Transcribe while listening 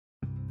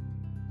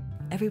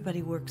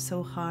Everybody works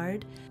so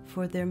hard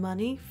for their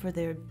money, for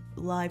their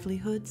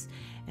livelihoods,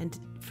 and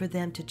for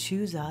them to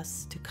choose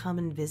us to come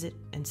and visit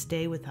and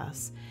stay with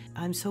us.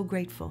 I'm so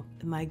grateful.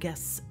 My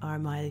guests are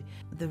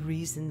the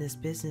reason this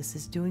business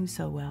is doing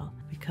so well,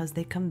 because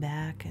they come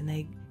back and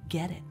they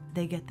get it.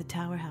 They get the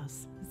Tower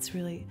House. It's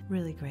really,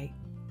 really great.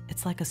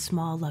 It's like a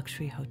small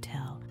luxury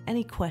hotel.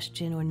 Any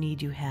question or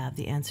need you have,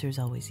 the answer is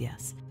always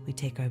yes. We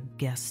take our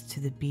guests to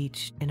the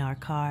beach in our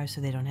car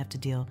so they don't have to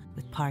deal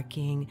with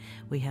parking.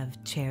 We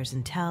have chairs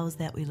and towels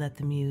that we let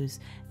them use.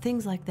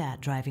 Things like that,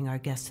 driving our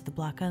guests to the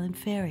Block Island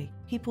Ferry.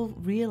 People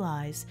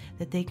realize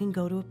that they can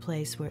go to a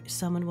place where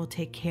someone will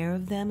take care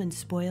of them and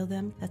spoil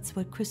them. That's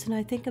what Chris and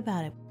I think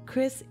about it.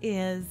 Chris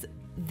is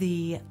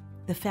the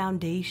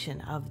foundation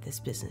of this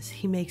business.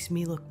 He makes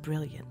me look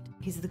brilliant.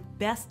 He's the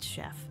best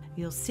chef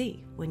you'll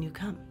see when you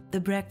come. The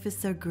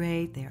breakfasts are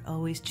great. They're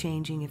always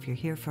changing. If you're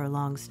here for a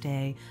long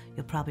stay,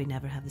 you'll probably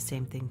never have the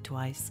same thing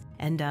twice.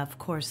 And of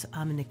course,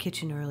 I'm in the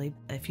kitchen early.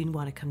 If you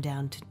want to come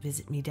down to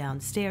visit me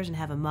downstairs and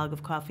have a mug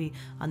of coffee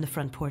on the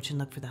front porch and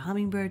look for the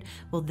hummingbird,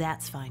 well,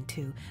 that's fine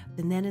too.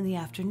 And then in the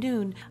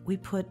afternoon, we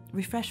put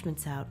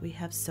refreshments out. We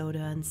have soda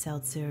and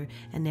seltzer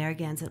and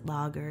Narragansett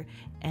lager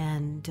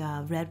and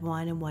red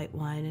wine and white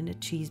wine and a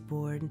cheese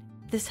board.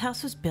 This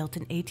house was built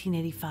in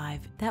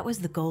 1885. That was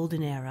the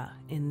golden era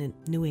in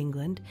New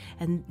England,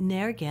 and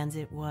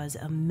Narragansett was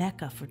a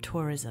mecca for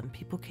tourism.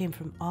 People came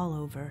from all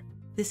over.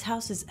 This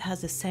house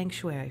has a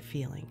sanctuary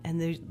feeling,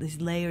 and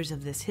these layers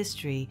of this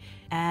history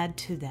add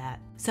to that.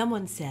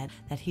 Someone said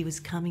that he was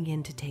coming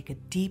in to take a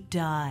deep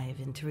dive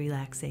into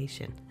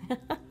relaxation. It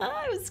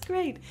was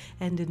great.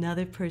 And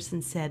another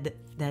person said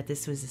that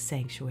this was a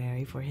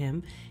sanctuary for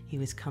him. He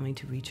was coming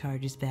to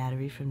recharge his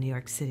battery from New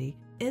York City.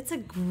 It's a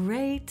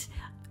great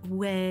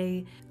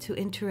way to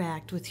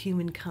interact with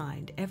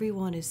humankind.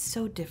 Everyone is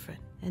so different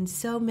and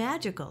so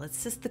magical.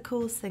 It's just the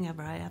coolest thing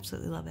ever. I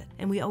absolutely love it.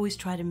 And we always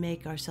try to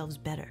make ourselves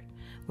better.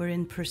 We're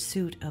in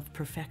pursuit of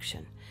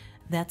perfection.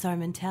 That's our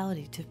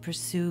mentality, to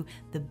pursue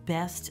the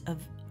best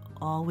of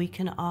all we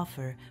can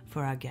offer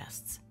for our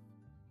guests.